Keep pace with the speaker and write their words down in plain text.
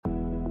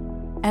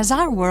As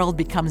our world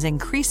becomes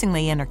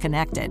increasingly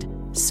interconnected,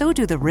 so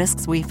do the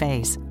risks we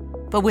face.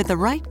 But with the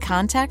right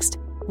context,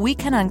 we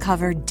can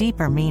uncover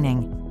deeper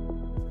meaning.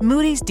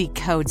 Moody's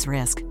decodes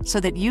risk so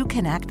that you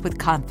can act with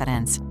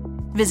confidence.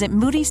 Visit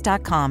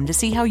Moody's.com to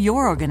see how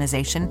your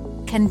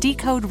organization can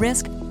decode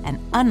risk and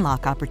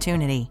unlock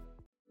opportunity.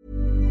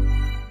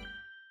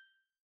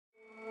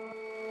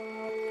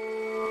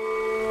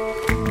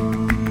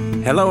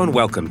 Hello and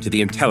welcome to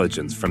The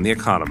Intelligence from The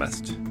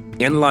Economist.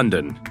 In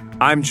London,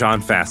 I'm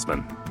John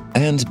Fassman.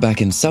 And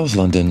back in South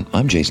London,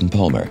 I'm Jason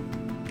Palmer.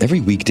 Every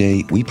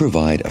weekday, we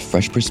provide a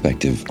fresh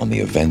perspective on the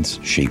events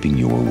shaping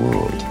your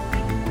world.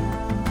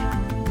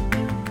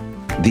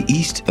 The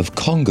east of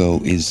Congo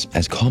is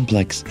as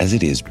complex as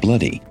it is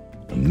bloody,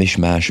 a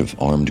mishmash of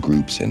armed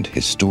groups and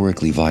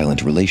historically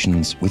violent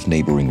relations with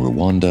neighboring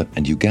Rwanda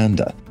and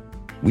Uganda.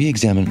 We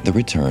examine the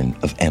return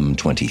of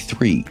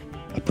M23,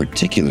 a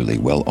particularly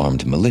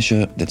well-armed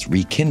militia that's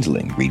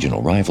rekindling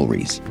regional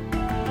rivalries.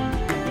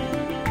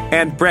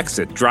 And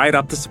Brexit dried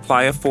up the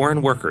supply of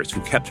foreign workers who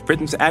kept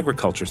Britain's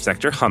agriculture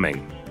sector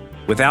humming.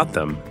 Without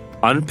them,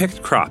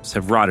 unpicked crops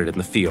have rotted in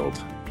the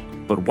field.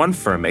 But one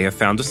firm may have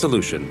found a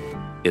solution.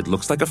 It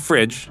looks like a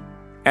fridge,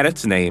 and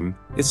its name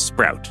is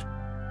Sprout.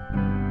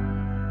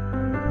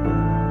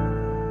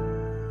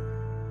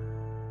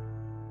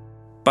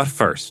 But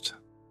first,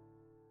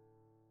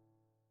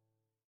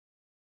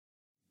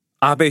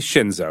 Abe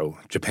Shinzo,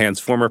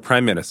 Japan's former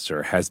prime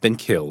minister, has been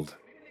killed.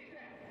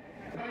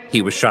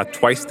 He was shot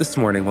twice this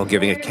morning while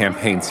giving a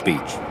campaign speech.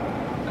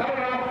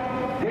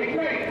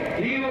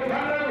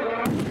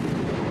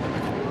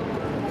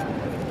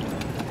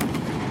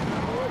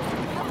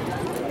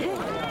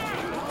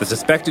 The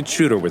suspected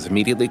shooter was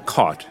immediately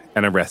caught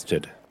and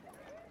arrested.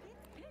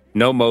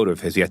 No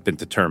motive has yet been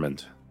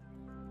determined.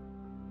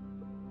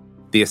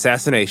 The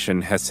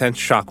assassination has sent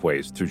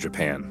shockwaves through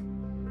Japan.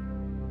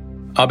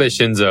 Abe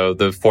Shinzo,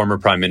 the former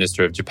prime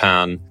minister of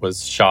Japan,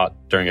 was shot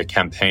during a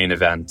campaign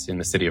event in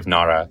the city of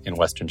Nara in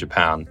western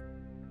Japan.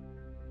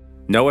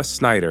 Noah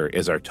Snyder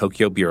is our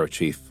Tokyo bureau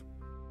chief.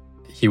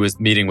 He was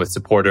meeting with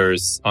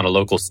supporters on a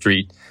local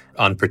street,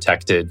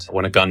 unprotected,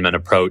 when a gunman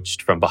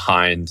approached from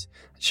behind,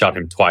 shot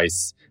him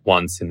twice,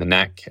 once in the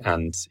neck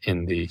and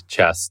in the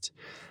chest.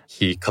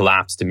 He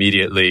collapsed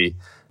immediately.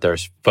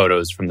 There's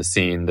photos from the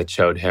scene that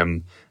showed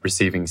him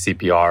receiving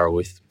CPR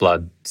with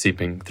blood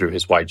seeping through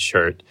his white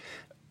shirt.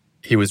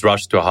 He was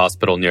rushed to a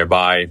hospital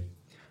nearby.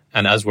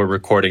 And as we're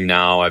recording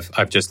now,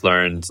 I've just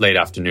learned late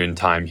afternoon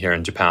time here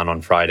in Japan on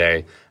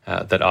Friday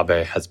that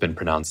Abe has been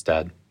pronounced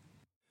dead.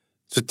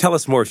 So tell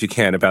us more, if you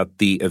can, about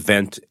the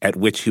event at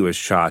which he was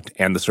shot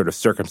and the sort of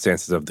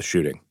circumstances of the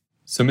shooting.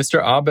 So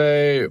Mr.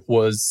 Abe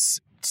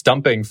was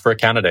stumping for a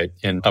candidate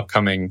in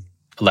upcoming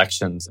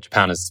elections.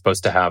 Japan is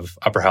supposed to have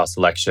upper house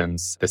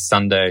elections this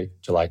Sunday,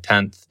 July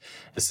 10th.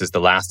 This is the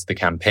last of the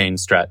campaign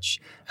stretch.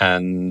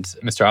 And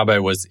Mr.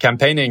 Abe was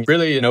campaigning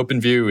really in open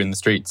view in the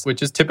streets,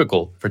 which is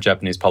typical for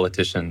Japanese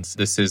politicians.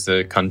 This is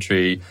a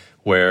country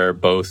where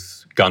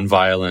both gun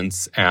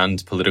violence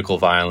and political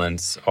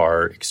violence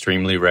are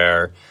extremely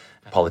rare.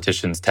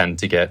 Politicians tend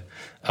to get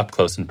up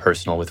close and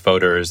personal with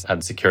voters,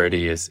 and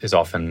security is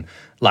often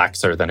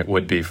laxer than it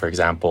would be, for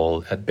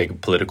example, at big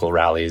political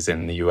rallies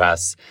in the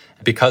US.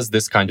 Because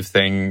this kind of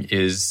thing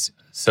is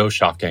so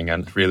shocking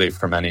and really,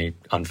 for many,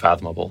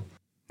 unfathomable.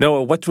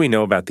 Noah, what do we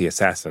know about the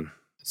assassin?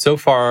 So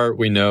far,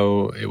 we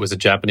know it was a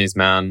Japanese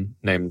man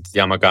named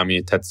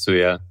Yamagami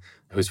Tetsuya,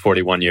 who's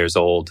 41 years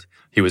old.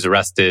 He was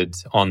arrested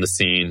on the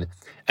scene,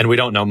 and we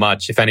don't know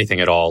much, if anything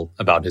at all,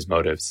 about his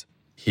motives.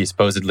 He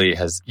supposedly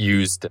has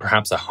used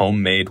perhaps a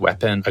homemade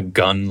weapon, a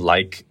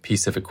gun-like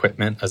piece of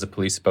equipment, as a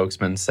police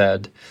spokesman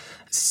said.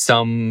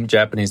 Some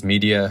Japanese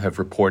media have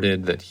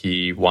reported that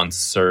he once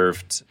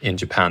served in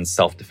Japan's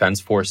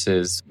self-defense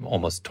forces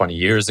almost 20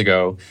 years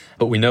ago,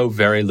 but we know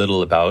very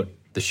little about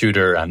the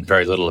shooter and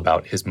very little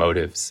about his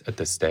motives at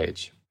this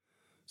stage.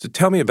 So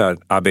tell me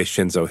about Abe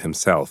Shinzo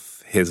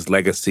himself, his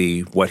legacy,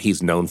 what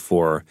he's known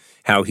for,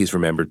 how he's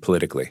remembered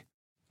politically.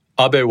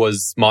 Abe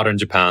was modern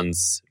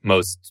Japan's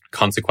most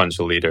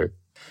consequential leader.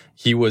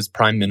 He was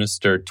prime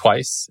minister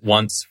twice,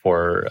 once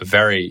for a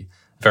very,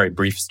 very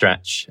brief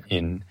stretch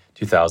in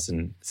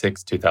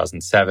 2006,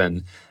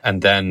 2007,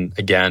 and then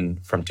again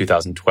from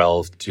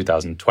 2012 to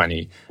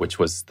 2020, which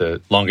was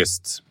the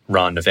longest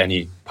run of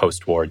any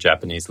post-war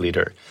Japanese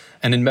leader.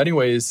 And in many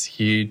ways,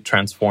 he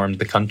transformed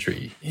the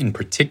country, in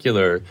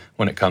particular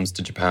when it comes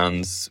to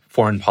Japan's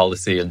foreign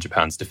policy and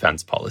Japan's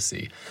defense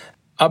policy.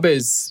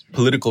 Abe's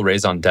political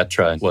raison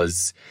d'etre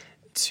was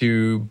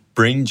to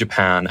bring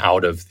Japan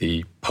out of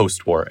the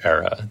post-war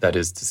era. That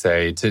is to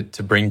say,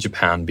 to bring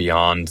Japan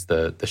beyond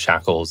the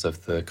shackles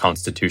of the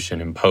constitution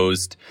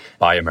imposed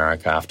by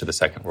America after the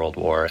Second World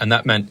War. And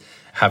that meant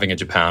having a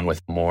Japan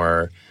with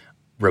more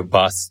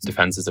robust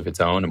defenses of its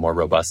own, a more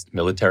robust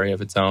military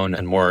of its own,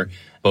 and more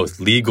both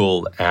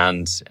legal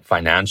and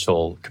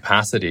financial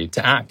capacity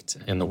to act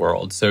in the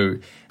world. So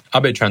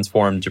Abe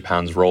transformed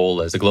Japan's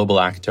role as a global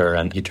actor,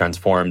 and he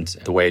transformed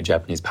the way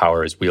Japanese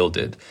power is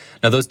wielded.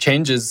 Now, those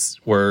changes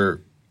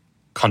were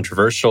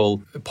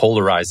controversial,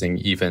 polarizing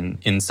even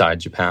inside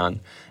Japan.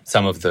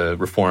 Some of the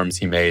reforms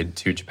he made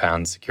to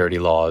Japan's security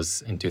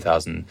laws in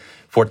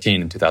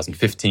 2014 and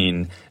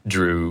 2015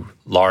 drew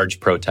large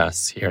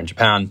protests here in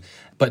Japan.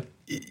 But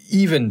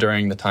even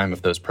during the time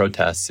of those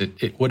protests,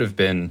 it would have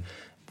been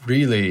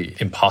really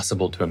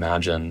impossible to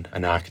imagine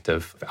an act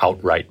of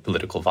outright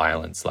political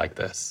violence like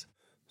this.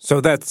 So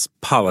that's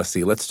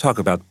policy. Let's talk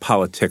about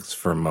politics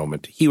for a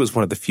moment. He was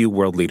one of the few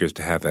world leaders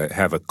to have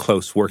a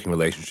close working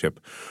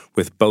relationship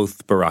with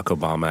both Barack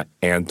Obama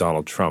and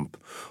Donald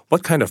Trump.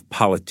 What kind of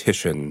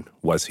politician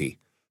was he?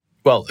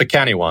 Well, a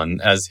canny one,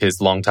 as his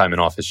long time in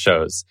office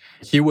shows.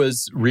 He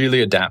was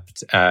really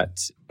adept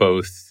at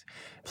both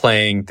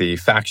playing the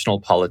factional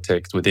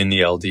politics within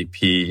the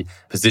LDP,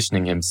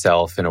 positioning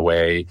himself in a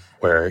way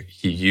where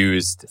he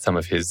used some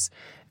of his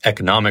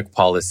economic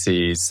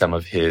policies, some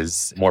of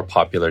his more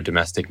popular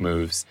domestic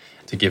moves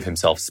to give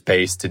himself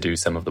space to do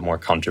some of the more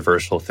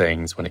controversial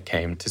things when it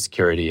came to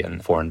security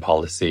and foreign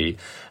policy.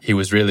 He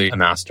was really a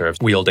master of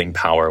wielding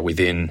power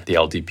within the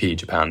LDP,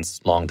 Japan's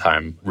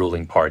longtime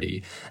ruling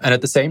party. And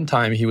at the same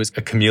time, he was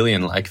a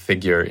chameleon-like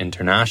figure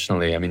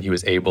internationally. I mean, he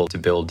was able to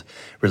build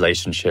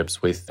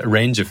relationships with a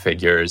range of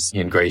figures. He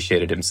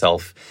ingratiated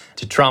himself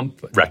to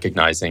Trump,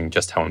 recognizing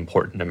just how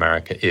important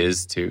America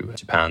is to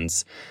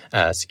Japan's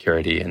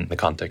security in the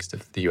context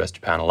of the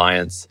U.S.-Japan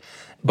alliance.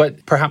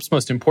 But perhaps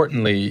most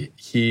importantly,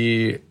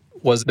 he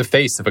was the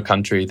face of a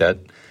country that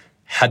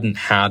hadn't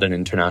had an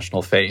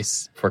international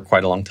face for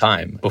quite a long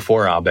time.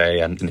 Before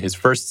Abe and in his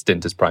first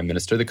stint as prime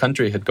minister, the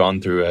country had gone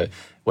through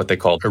what they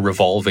called a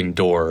revolving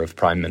door of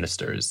prime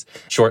ministers,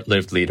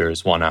 short-lived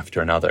leaders, one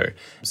after another.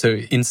 So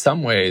in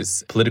some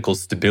ways, political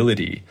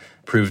stability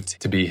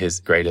proved to be his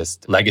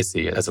greatest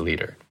legacy as a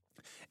leader.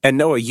 And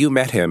Noah, you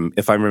met him,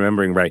 if I'm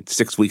remembering right,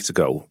 6 weeks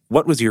ago.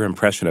 What was your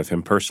impression of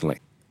him personally?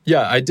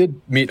 Yeah, I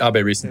did meet Abe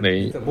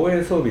recently. I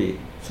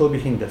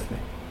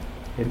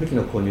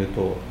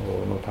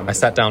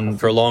sat down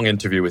for a long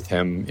interview with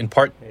him, in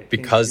part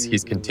because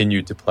he's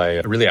continued to play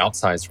a really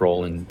outsized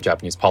role in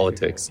Japanese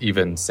politics,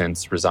 even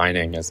since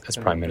resigning as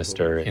prime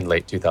minister in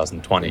late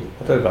 2020.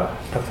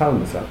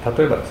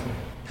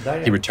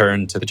 He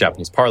returned to the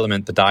Japanese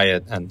parliament, the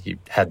Diet, and he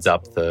heads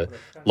up the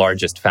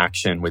largest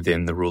faction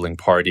within the ruling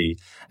party.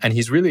 And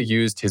he's really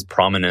used his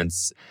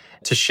prominence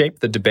to shape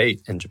the debate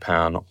in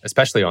Japan,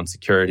 especially on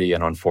security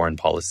and on foreign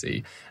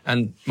policy.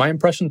 And my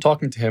impression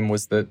talking to him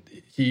was that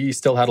he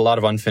still had a lot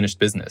of unfinished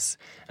business.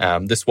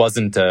 This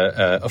wasn't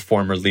a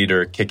former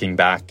leader kicking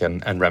back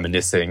and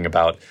reminiscing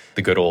about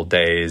the good old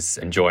days,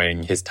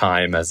 enjoying his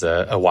time as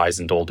a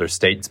wizened older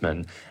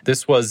statesman.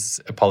 This was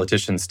a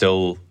politician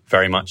still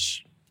very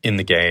much in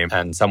the game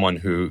and someone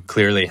who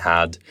clearly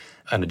had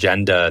an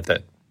agenda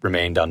that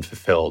remained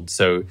unfulfilled.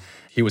 So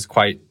he was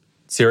quite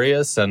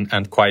serious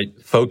and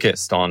quite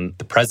focused on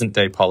the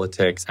present-day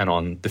politics and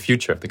on the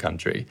future of the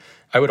country.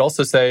 I would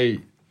also say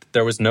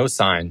there was no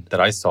sign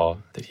that I saw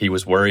that he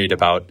was worried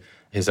about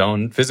his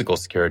own physical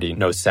security,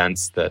 no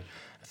sense that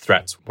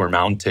threats were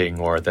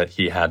mounting or that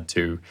he had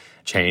to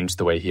change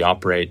the way he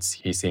operates.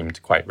 He seemed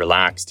quite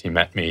relaxed. He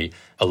met me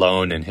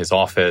alone in his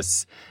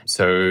office.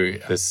 So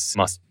this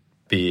must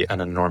be an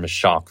enormous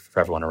shock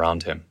for everyone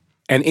around him.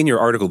 And in your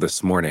article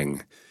this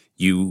morning,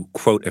 you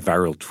quote a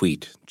viral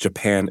tweet,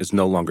 "Japan is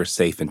no longer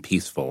safe and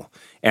peaceful."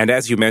 And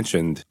as you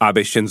mentioned, Abe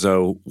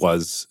Shinzo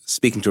was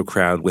speaking to a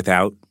crowd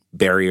without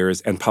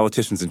barriers, and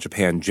politicians in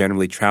Japan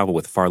generally travel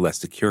with far less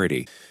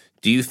security.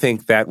 Do you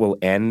think that will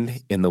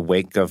end in the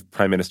wake of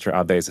Prime Minister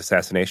Abe's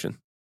assassination?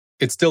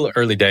 It's still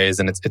early days,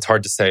 and it's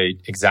hard to say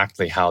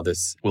exactly how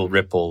this will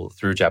ripple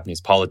through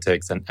Japanese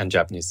politics and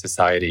Japanese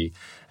society.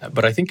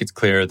 But I think it's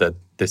clear that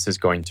this is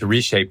going to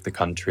reshape the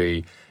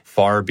country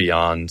far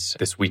beyond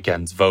this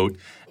weekend's vote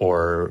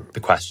or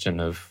the question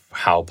of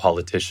how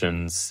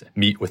politicians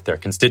meet with their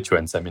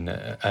constituents. I mean,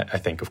 I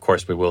think, of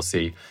course, we will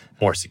see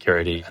more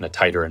security and a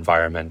tighter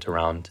environment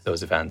around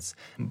those events.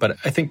 But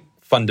I think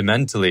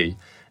fundamentally,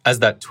 as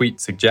that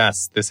tweet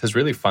suggests, this has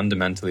really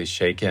fundamentally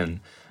shaken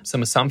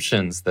some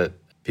assumptions that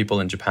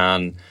people in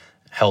Japan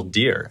held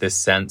dear. This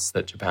sense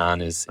that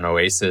Japan is an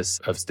oasis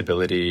of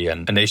stability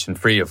and a nation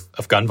free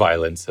of gun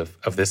violence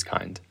of this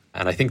kind.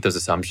 And I think those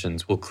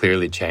assumptions will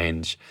clearly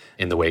change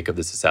in the wake of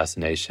this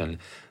assassination.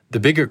 The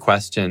bigger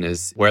question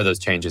is where those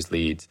changes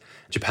lead.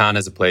 Japan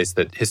is a place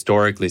that,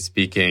 historically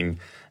speaking,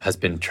 has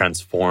been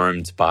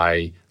transformed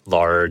by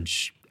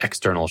large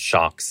external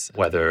shocks,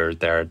 whether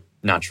they're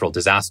natural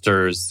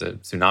disasters,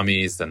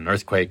 tsunamis and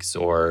earthquakes,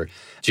 or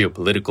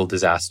geopolitical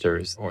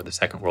disasters, or the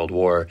Second World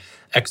War.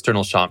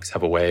 External shocks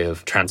have a way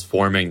of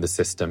transforming the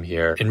system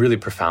here in really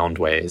profound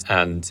ways.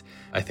 And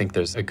I think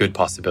there's a good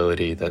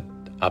possibility that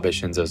Abe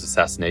Shinzo's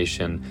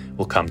assassination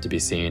will come to be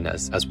seen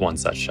as one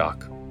such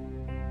shock.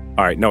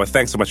 All right, Noah,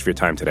 thanks so much for your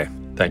time today.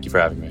 Thank you for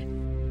having me.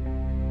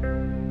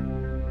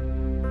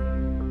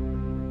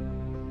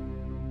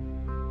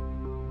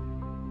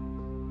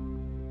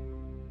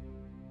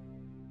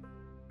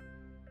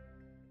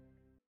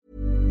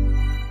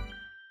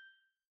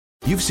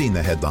 You've seen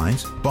the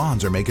headlines.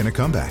 Bonds are making a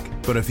comeback.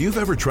 But if you've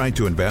ever tried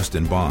to invest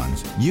in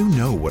bonds, you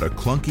know what a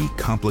clunky,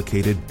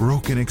 complicated,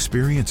 broken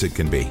experience it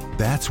can be.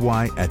 That's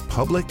why at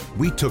Public,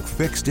 we took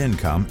fixed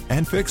income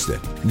and fixed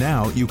it.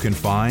 Now you can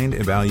find,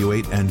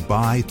 evaluate, and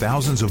buy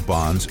thousands of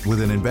bonds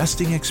with an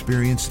investing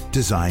experience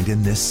designed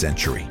in this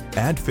century.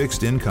 Add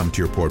fixed income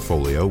to your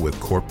portfolio with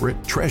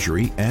corporate,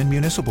 treasury, and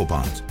municipal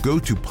bonds. Go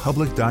to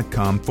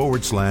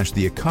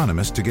public.com/The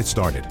Economist to get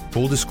started.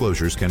 Full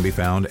disclosures can be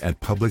found at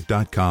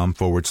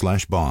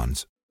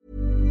public.com/bonds.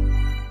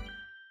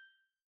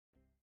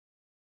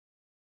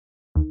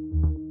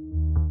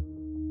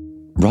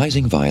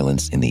 Rising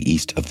violence in the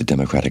east of the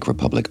Democratic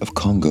Republic of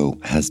Congo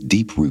has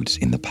deep roots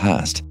in the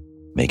past,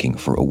 making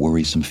for a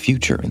worrisome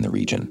future in the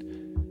region.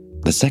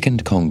 The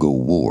Second Congo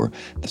War,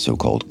 the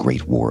so-called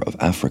Great War of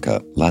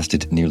Africa,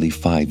 lasted nearly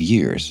 5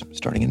 years,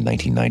 starting in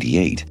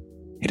 1998.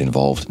 It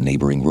involved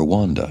neighboring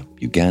Rwanda,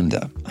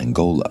 Uganda,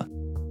 Angola.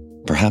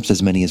 Perhaps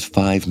as many as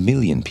 5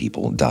 million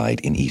people died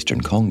in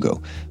eastern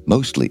Congo,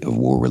 mostly of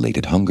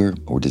war-related hunger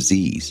or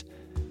disease.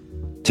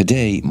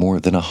 Today, more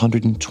than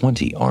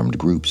 120 armed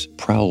groups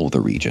prowl the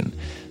region,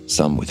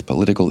 some with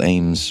political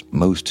aims,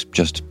 most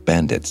just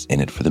bandits in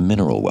it for the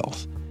mineral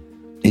wealth.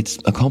 It's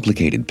a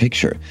complicated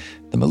picture.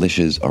 The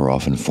militias are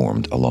often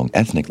formed along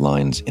ethnic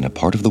lines in a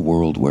part of the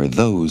world where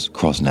those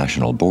cross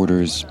national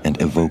borders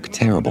and evoke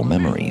terrible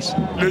memories.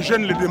 Les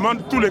jeunes les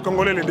demandent, tous les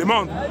Congolais les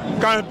demandent.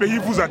 Quand un pays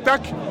vous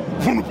attaque,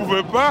 vous ne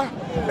pouvez pas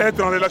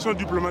être en relation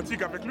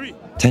diplomatique avec lui.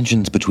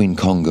 Tensions between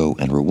Congo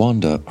and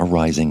Rwanda are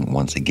rising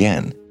once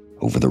again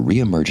over the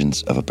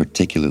re-emergence of a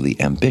particularly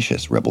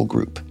ambitious rebel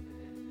group.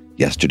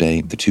 Yesterday,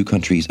 the two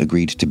countries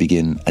agreed to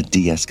begin a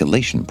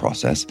de-escalation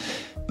process,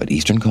 but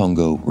eastern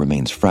Congo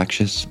remains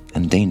fractious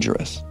and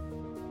dangerous.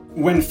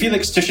 When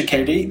Felix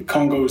Tshisekedi,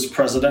 Congo's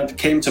president,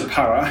 came to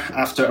power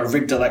after a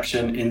rigged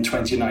election in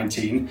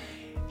 2019,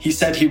 he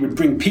said he would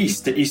bring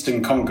peace to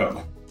eastern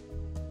Congo.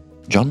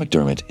 John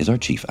McDermott is our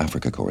chief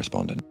Africa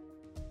correspondent.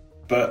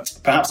 But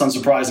perhaps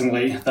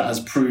unsurprisingly, that has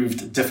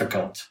proved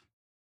difficult.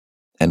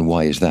 And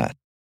why is that?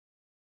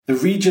 The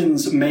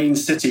region's main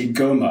city,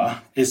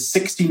 Goma, is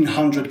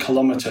 1,600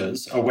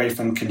 kilometers away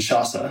from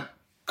Kinshasa,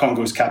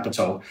 Congo's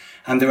capital,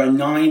 and there are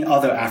 9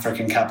 other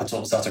African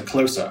capitals that are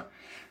closer.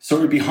 So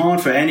it would be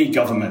hard for any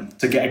government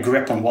to get a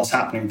grip on what's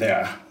happening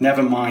there,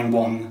 never mind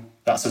one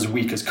that's as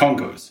weak as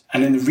Congo's.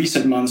 And in the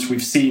recent months,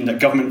 we've seen that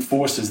government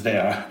forces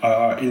there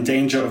are in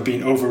danger of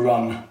being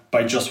overrun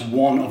by just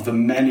one of the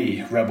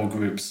many rebel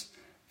groups.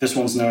 This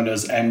one's known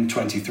as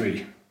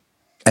M23.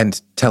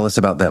 And tell us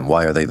about them.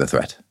 Why are they the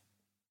threat?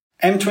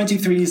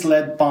 M23 is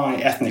led by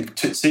ethnic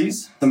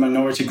Tutsis, the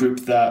minority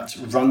group that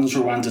runs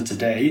Rwanda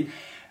today,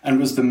 and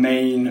was the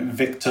main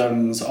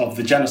victims of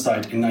the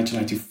genocide in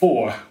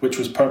 1994, which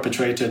was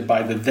perpetrated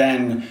by the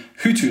then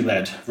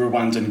Hutu-led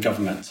Rwandan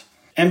government.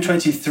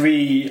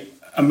 M23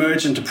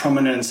 emerged into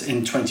prominence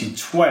in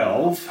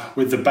 2012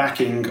 with the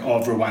backing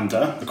of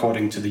Rwanda,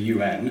 according to the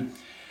UN,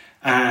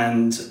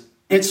 and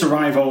its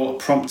arrival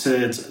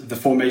prompted the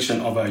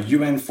formation of a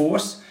UN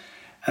force.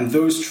 And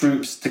those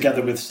troops,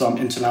 together with some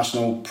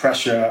international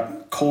pressure,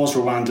 caused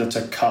Rwanda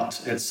to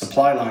cut its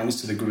supply lines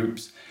to the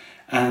groups.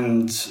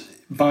 And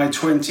by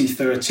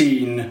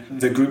 2013,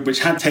 the group,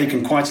 which had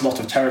taken quite a lot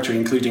of territory,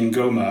 including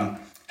Goma,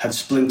 had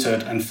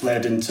splintered and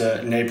fled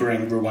into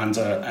neighboring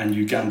Rwanda and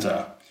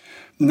Uganda.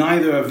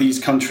 Neither of these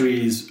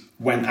countries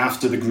went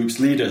after the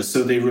group's leaders,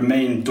 so they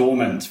remained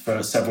dormant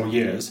for several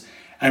years.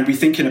 And we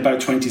think in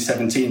about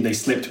 2017, they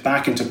slipped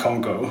back into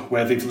Congo,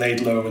 where they've laid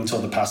low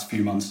until the past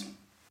few months.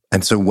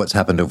 And so what's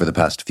happened over the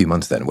past few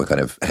months then? What kind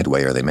of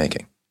headway are they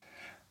making?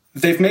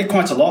 They've made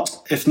quite a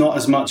lot, if not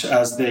as much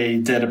as they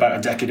did about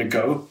a decade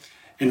ago.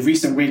 In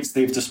recent weeks,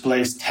 they've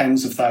displaced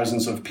tens of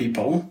thousands of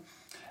people,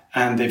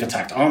 and they've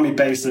attacked army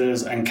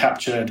bases and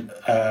captured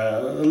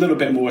a little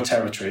bit more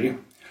territory.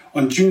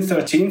 On June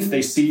 13th,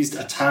 they seized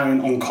a town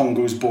on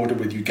Congo's border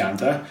with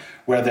Uganda,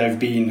 where they've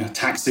been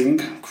taxing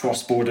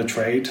cross-border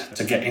trade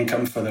to get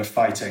income for their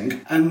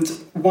fighting. And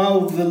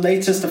while the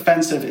latest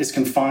offensive is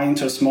confined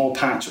to a small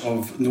patch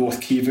of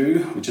North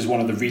Kivu, which is one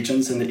of the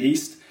regions in the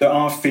east, there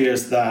are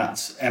fears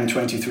that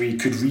M23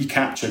 could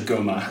recapture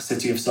Goma, a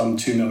city of some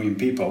 2 million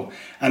people.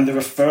 And there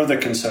are further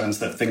concerns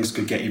that things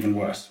could get even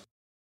worse.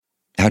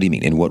 How do you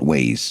mean? In what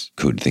ways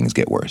could things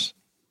get worse?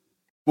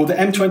 Well, the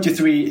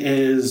M23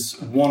 is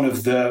one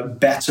of the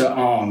better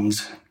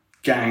armed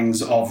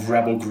gangs of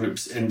rebel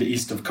groups in the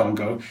east of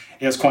Congo.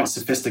 It has quite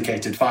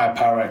sophisticated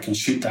firepower. It can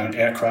shoot down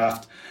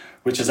aircraft,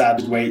 which has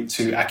added weight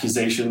to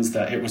accusations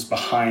that it was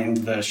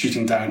behind the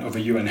shooting down of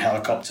a UN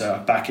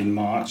helicopter back in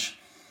March.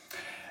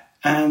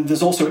 And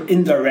there's also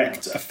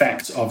indirect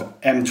effects of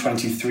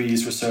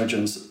M23's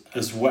resurgence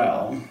as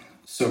well.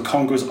 So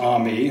Congo's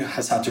army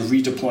has had to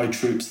redeploy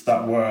troops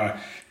that were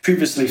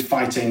previously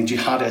fighting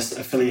jihadists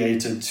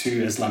affiliated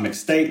to Islamic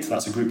State.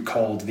 That's a group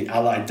called the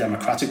Allied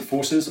Democratic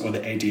Forces, or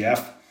the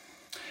ADF.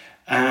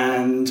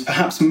 And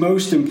perhaps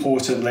most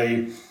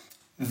importantly,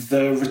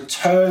 the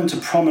return to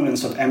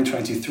prominence of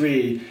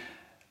M23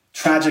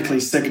 tragically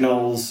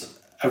signals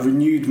a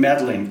renewed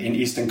meddling in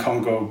eastern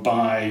Congo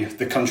by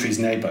the country's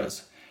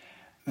neighbours.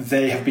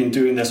 They have been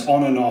doing this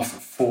on and off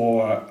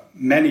for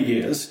many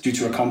years due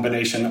to a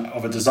combination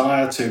of a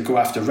desire to go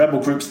after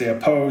rebel groups they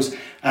oppose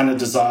and a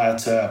desire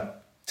to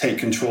take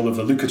control of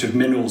the lucrative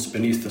minerals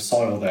beneath the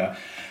soil there.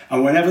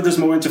 And whenever there's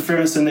more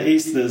interference in the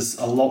east, there's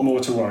a lot more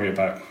to worry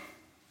about.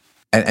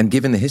 And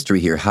given the history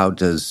here, how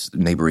does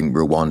neighboring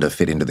Rwanda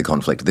fit into the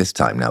conflict this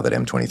time, now that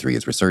M23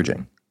 is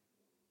resurging?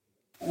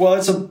 Well,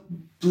 it's a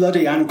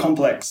bloody and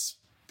complex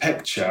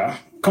picture.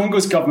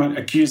 Congo's government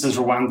accuses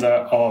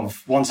Rwanda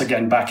of once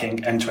again backing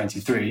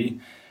M23.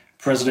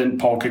 President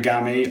Paul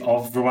Kagame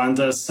of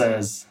Rwanda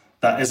says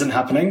that isn't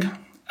happening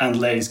and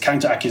lays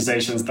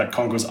counter-accusations that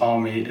Congo's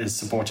army is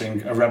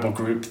supporting a rebel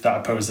group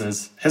that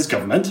opposes his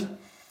government.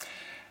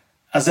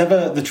 As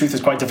ever, the truth is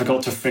quite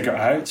difficult to figure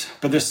out,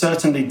 but there's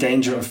certainly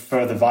danger of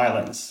further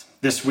violence.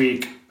 This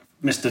week,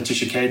 Mr.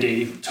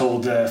 Tshisekedi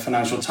told the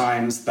Financial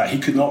Times that he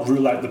could not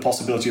rule out the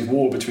possibility of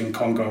war between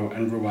Congo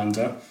and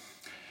Rwanda.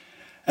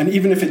 And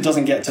even if it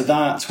doesn't get to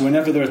that,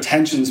 whenever there are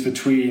tensions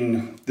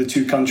between the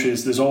two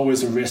countries, there's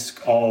always a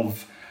risk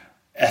of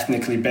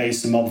ethnically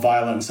based mob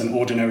violence and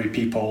ordinary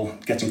people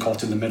getting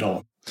caught in the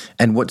middle.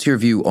 And what's your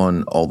view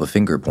on all the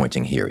finger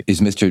pointing here?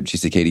 Is Mr.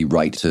 Tshisekedi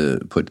right to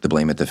put the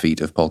blame at the feet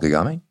of Paul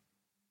Kagame?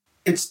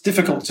 It's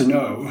difficult to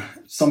know.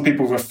 Some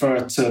people refer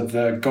to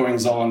the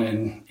goings-on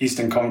in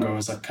eastern Congo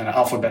as a kind of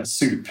alphabet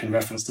soup in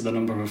reference to the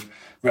number of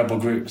rebel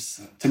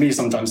groups. To me,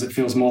 sometimes it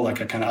feels more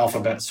like a kind of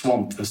alphabet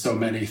swamp. There's so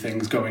many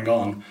things going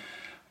on.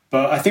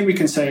 But I think we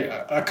can say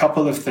a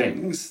couple of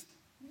things.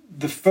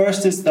 The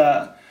first is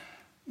that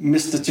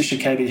Mr.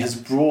 Tshisekedi has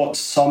brought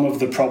some of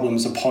the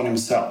problems upon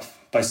himself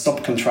by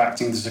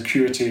subcontracting the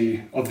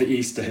security of the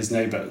East to his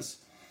neighbours.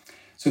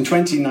 So in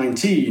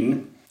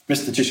 2019,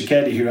 Mr.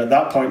 Tshisekedi, who at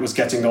that point was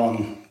getting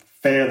on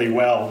fairly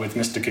well with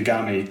Mr.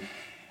 Kagame,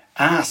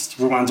 asked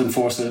Rwandan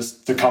forces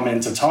to come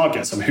in to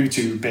target some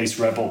Hutu-based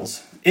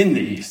rebels in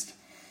the east.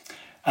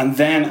 And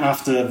then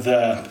after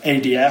the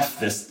ADF,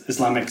 this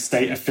Islamic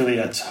State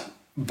affiliate,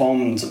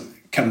 bombed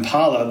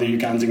Kampala, the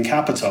Ugandan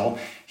capital,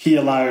 he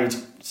allowed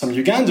some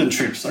Ugandan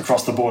troops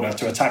across the border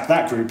to attack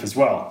that group as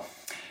well.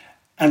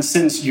 And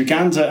since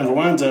Uganda and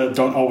Rwanda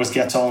don't always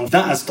get on,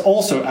 that has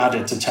also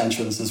added to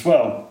tensions as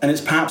well. And it's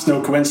perhaps no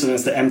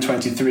coincidence that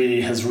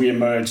M23 has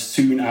re-emerged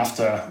soon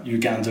after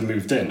Uganda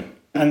moved in.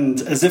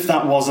 And as if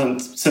that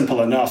wasn't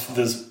simple enough,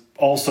 there's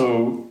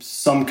also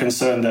some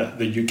concern that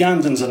the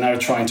Ugandans are now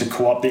trying to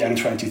co-opt the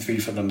M23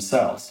 for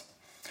themselves.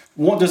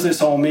 What does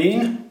this all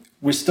mean?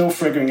 We're still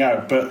figuring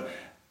out, but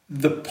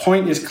the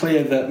point is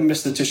clear that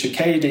Mr.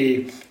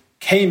 Tshisekedi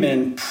came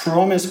in,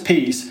 promised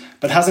peace,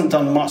 but hasn't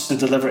done much to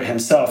deliver it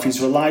himself.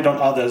 He's relied on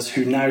others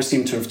who now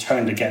seem to have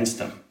turned against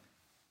him.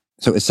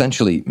 So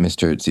essentially,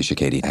 Mr.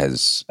 Tshisekedi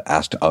has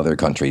asked other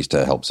countries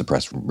to help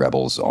suppress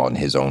rebels on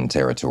his own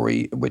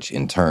territory, which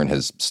in turn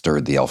has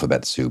stirred the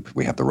alphabet soup.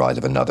 We have the rise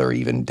of another,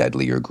 even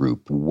deadlier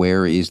group.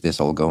 Where is this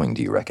all going,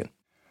 do you reckon?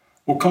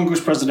 Well,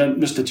 Congo's president,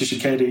 Mr.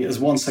 Tshisekedi, is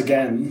once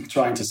again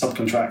trying to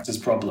subcontract his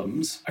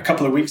problems. A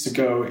couple of weeks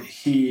ago,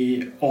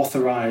 he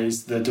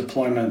authorized the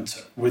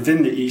deployment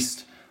within the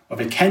east of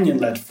a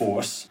Kenyan-led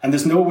force, and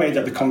there's no way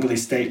that the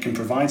Congolese state can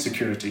provide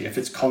security if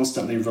it's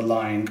constantly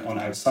relying on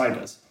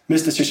outsiders.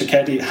 Mr.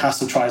 Tshisekedi has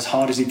to try as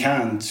hard as he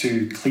can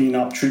to clean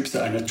up troops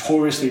that are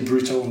notoriously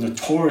brutal,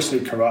 notoriously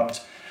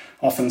corrupt,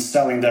 often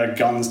selling their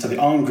guns to the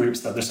armed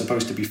groups that they're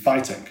supposed to be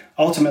fighting.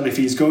 Ultimately, if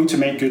he's going to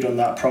make good on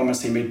that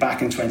promise he made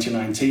back in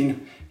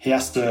 2019, he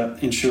has to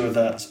ensure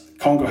that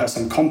Congo has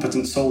some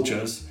competent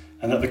soldiers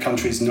and that the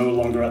country is no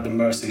longer at the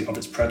mercy of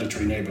its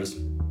predatory neighbours.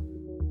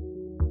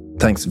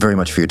 Thanks very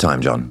much for your time,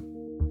 John.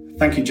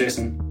 Thank you,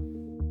 Jason.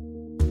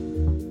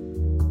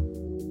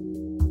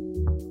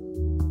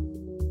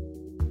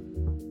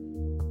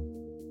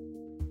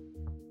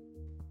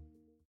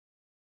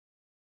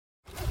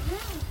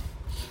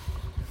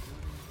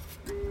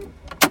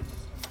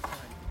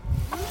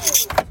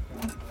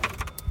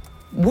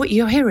 What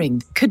you're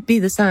hearing could be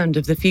the sound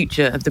of the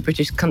future of the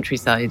British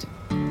countryside.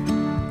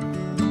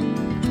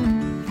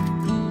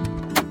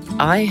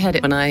 I heard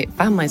it when I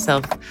found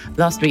myself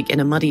last week in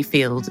a muddy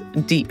field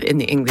deep in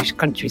the English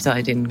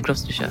countryside in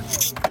Gloucestershire.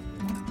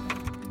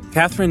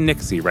 Catherine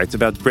Nixie writes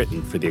about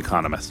Britain for The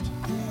Economist.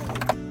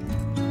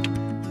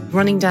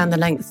 Running down the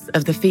length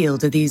of the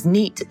field are these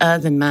neat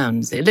earthen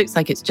mounds. It looks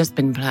like it's just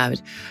been ploughed,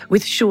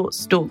 with short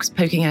stalks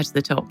poking out of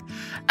the top.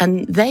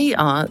 And they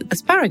are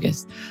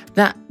asparagus,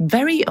 that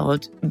very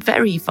odd,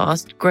 very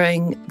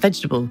fast-growing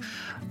vegetable,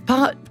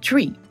 part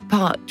tree,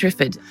 part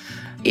triffid.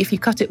 If you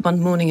cut it one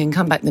morning and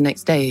come back the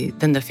next day,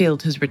 then the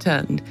field has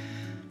returned.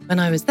 When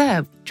I was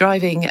there,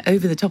 driving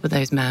over the top of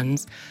those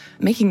mounds,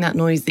 making that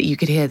noise that you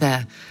could hear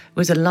there,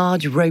 was a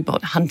large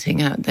robot hunting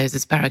out those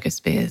asparagus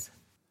spears.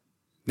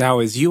 Now,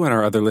 as you and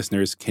our other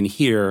listeners can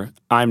hear,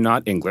 I'm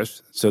not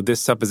English, so this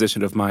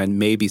supposition of mine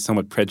may be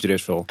somewhat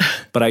prejudicial,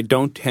 but I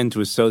don't tend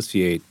to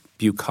associate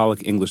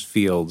bucolic English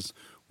fields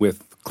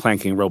with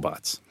clanking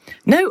robots.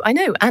 No, I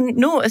know, and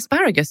nor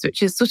asparagus,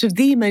 which is sort of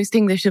the most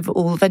English of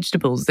all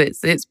vegetables.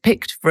 It's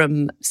picked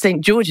from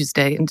St. George's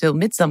Day until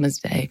Midsummer's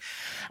Day.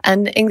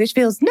 And English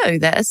fields, no,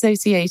 they're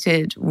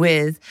associated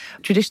with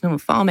traditional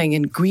farming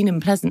and green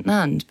and pleasant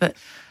land, but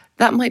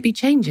that might be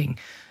changing.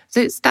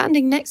 So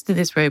standing next to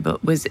this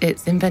robot was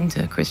its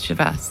inventor, Chris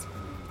Chavas.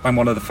 I'm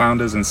one of the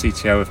founders and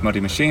CTO of Muddy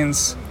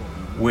Machines.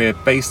 We're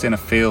based in a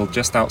field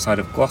just outside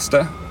of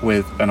Gloucester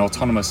with an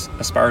autonomous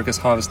asparagus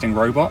harvesting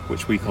robot,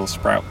 which we call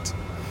Sprout.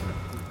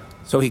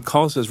 So he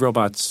calls his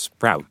robot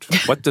Sprout.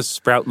 What does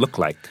Sprout look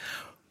like?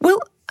 Well,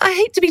 I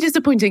hate to be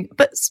disappointing,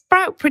 but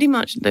Sprout pretty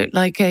much looked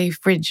like a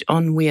fridge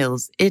on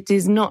wheels. It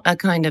is not a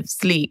kind of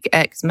sleek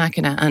ex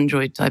machina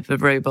android type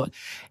of robot.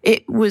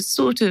 It was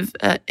sort of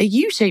a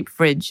U-shaped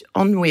fridge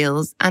on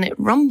wheels, and it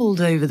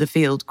rumbled over the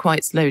field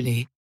quite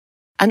slowly.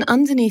 And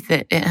underneath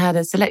it, it had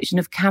a selection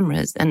of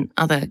cameras and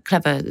other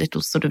clever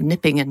little sort of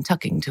nipping and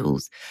tucking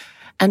tools.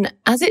 And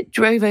as it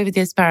drove over the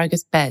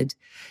asparagus bed,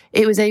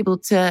 it was able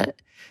to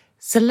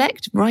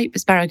select ripe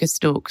asparagus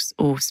stalks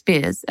or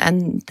spears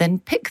and then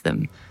pick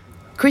them.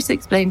 Chris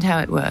explained how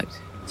it worked.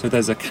 So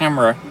there's a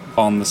camera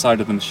on the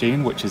side of the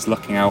machine which is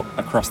looking out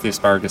across the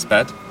asparagus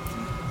bed.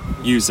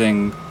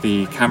 Using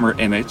the camera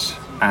image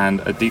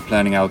and a deep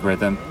learning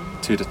algorithm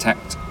to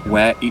detect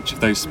where each of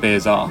those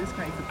spears are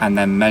and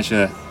then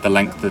measure the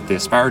length of the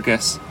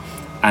asparagus.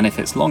 And if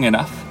it's long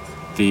enough,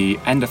 the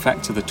end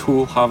effector, the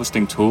tool,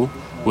 harvesting tool,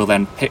 will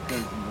then pick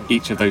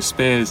each of those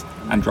spears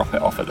and drop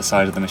it off at the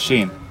side of the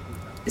machine.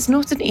 It's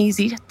not an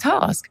easy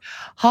task.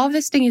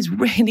 Harvesting is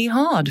really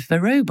hard for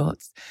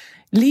robots.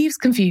 Leaves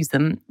confuse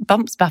them,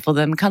 bumps baffle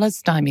them,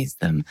 colours stymies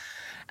them.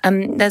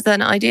 There's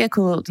an idea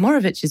called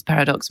Morovich's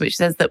paradox, which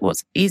says that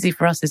what's easy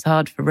for us is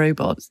hard for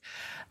robots,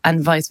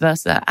 and vice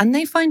versa. And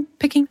they find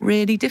picking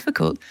really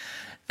difficult.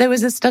 There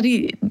was a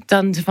study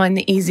done to find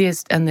the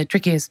easiest and the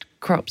trickiest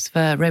crops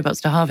for robots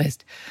to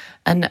harvest.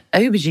 And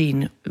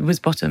aubergine was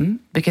bottom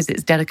because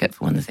it's delicate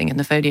for one thing and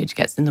the foliage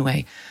gets in the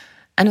way.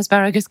 And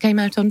asparagus came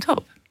out on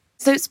top.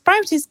 So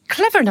Sprout is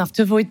clever enough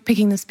to avoid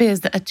picking the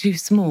spears that are too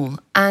small,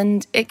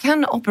 and it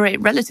can operate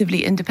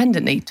relatively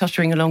independently,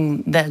 tottering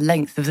along the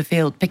length of the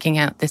field, picking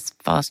out this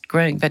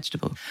fast-growing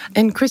vegetable.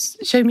 And Chris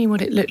showed me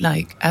what it looked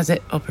like as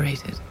it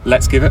operated.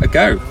 Let's give it a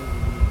go.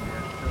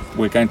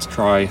 We're going to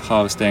try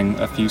harvesting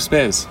a few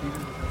spears.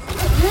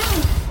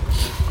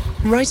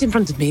 Right in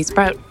front of me,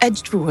 Sprout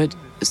edged forward,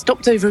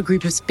 stopped over a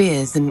group of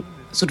spears and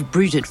sort of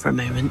brooded for a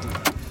moment.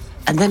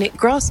 And then it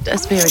grasped a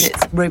spear in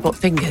its robot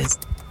fingers.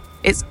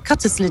 Its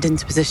cutter slid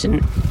into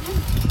position.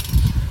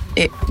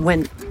 It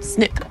went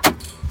snip,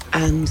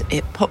 and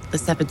it popped the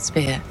severed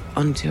spear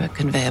onto a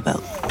conveyor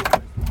belt.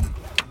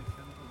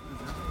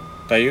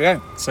 There you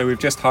go. So we've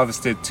just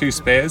harvested 2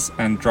 spears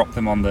and dropped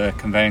them on the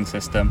conveying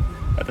system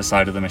at the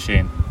side of the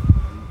machine.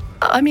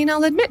 I mean,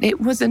 I'll admit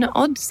it was an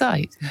odd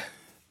sight.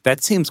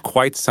 That seems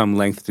quite some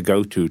length to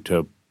go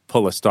to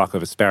pull a stalk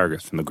of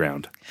asparagus from the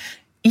ground.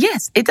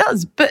 Yes, it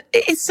does, but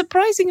it is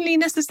surprisingly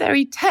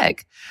necessary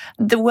tech.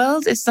 The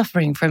world is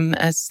suffering from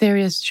a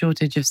serious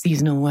shortage of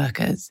seasonal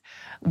workers.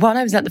 While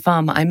I was at the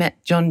farm, I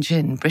met John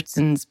Chin,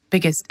 Britain's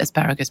biggest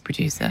asparagus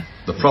producer.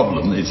 The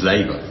problem is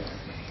labour.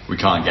 We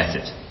can't get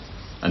it.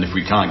 And if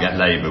we can't get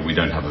labour, we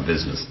don't have a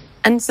business.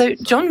 And so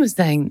John was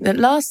saying that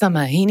last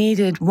summer he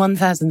needed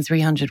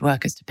 1,300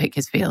 workers to pick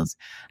his fields,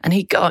 and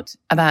he got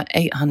about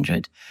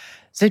 800.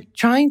 So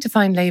trying to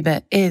find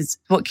labour is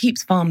what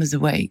keeps farmers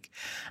awake.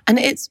 And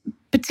it's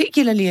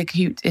particularly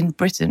acute in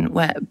Britain,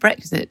 where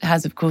Brexit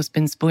has, of course,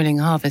 been spoiling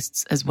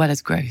harvests as well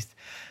as growth.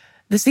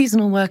 The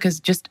seasonal workers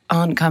just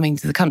aren't coming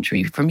to the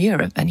country from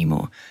Europe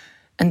anymore.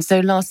 And so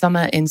last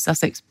summer in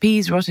Sussex,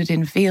 peas rotted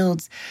in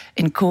fields.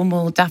 In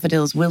Cornwall,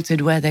 daffodils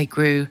wilted where they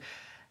grew.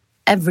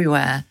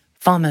 Everywhere,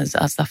 farmers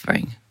are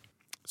suffering.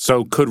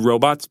 So could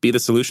robots be the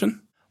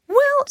solution?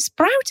 Well,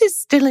 Sprout is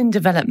still in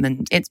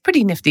development. It's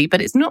pretty nifty,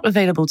 but it's not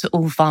available to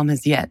all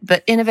farmers yet.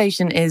 But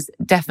innovation is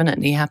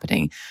definitely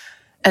happening.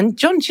 And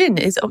John Chin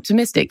is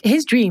optimistic.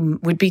 His dream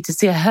would be to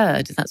see a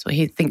herd, that's what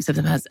he thinks of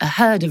them as, a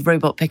herd of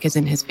robot pickers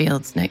in his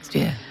fields next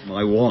year.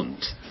 I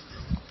want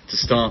to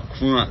start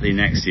quietly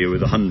next year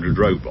with 100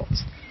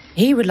 robots.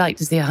 He would like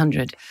to see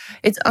 100.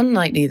 It's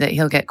unlikely that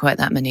he'll get quite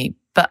that many,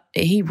 but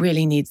he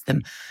really needs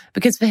them.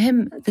 Because for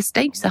him, the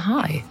stakes are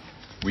high.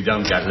 We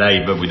don't get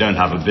labour, we don't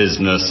have a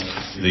business.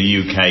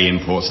 The UK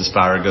imports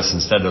asparagus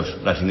instead of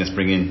letting us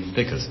bring in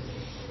pickers.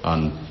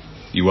 And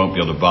you won't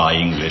be able to buy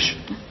English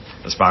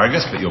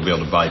asparagus, but you'll be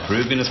able to buy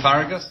Peruvian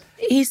asparagus.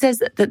 He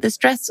says that the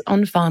stress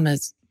on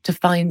farmers to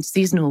find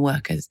seasonal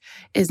workers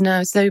is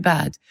now so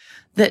bad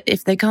that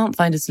if they can't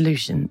find a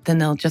solution, then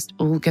they'll just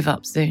all give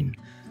up soon.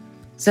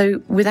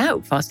 So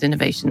without fast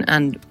innovation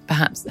and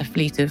perhaps a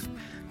fleet of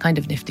kind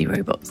of nifty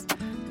robots,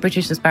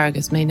 British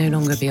asparagus may no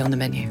longer be on the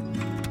menu.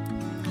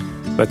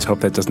 Let's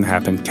hope that doesn't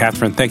happen.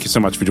 Catherine, thank you so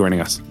much for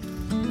joining us.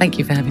 Thank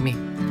you for having me.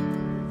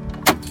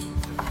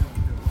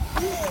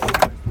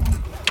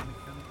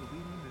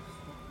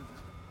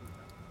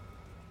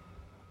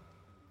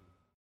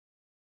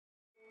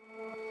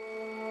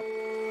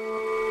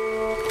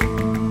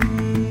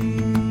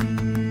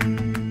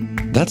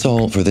 That's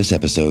all for this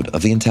episode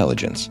of The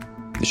Intelligence.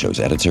 The show's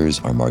editors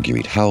are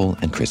Marguerite Howell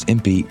and Chris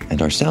Impey,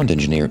 and our sound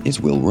engineer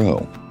is Will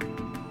Rowe.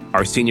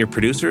 Our senior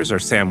producers are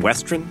Sam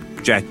Westron,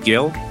 Jack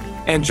Gill,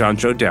 and John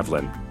Joe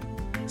Devlin.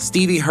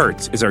 Stevie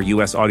Hertz is our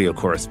U.S. audio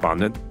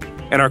correspondent,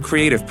 and our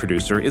creative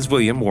producer is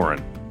William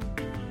Warren.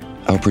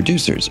 Our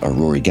producers are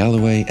Rory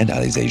Galloway and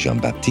Alizé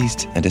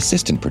Jean-Baptiste, and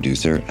assistant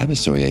producer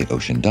Abisoye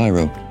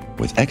Oshindairo,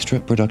 with extra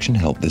production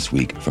help this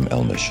week from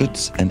Elna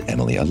Schutz and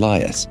Emily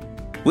Elias.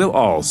 We'll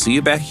all see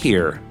you back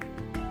here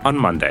on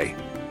Monday.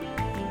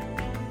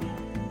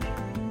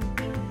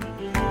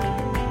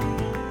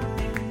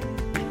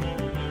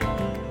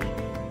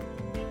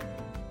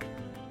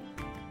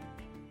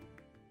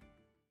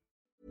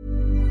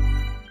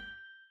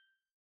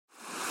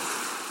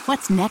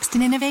 What's next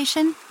in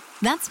innovation?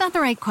 That's not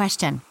the right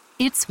question.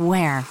 It's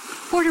where.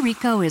 Puerto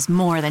Rico is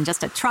more than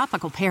just a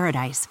tropical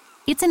paradise.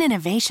 It's an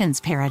innovations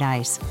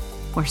paradise,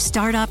 where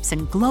startups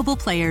and global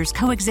players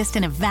coexist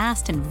in a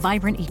vast and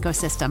vibrant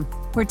ecosystem,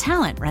 where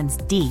talent runs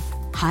deep,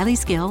 highly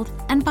skilled,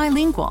 and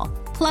bilingual.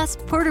 Plus,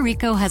 Puerto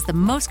Rico has the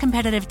most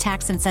competitive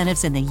tax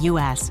incentives in the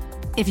U.S.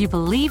 If you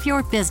believe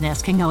your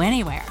business can go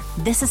anywhere,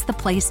 this is the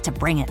place to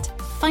bring it.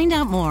 Find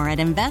out more at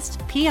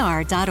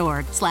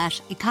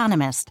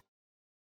investpr.org/economist.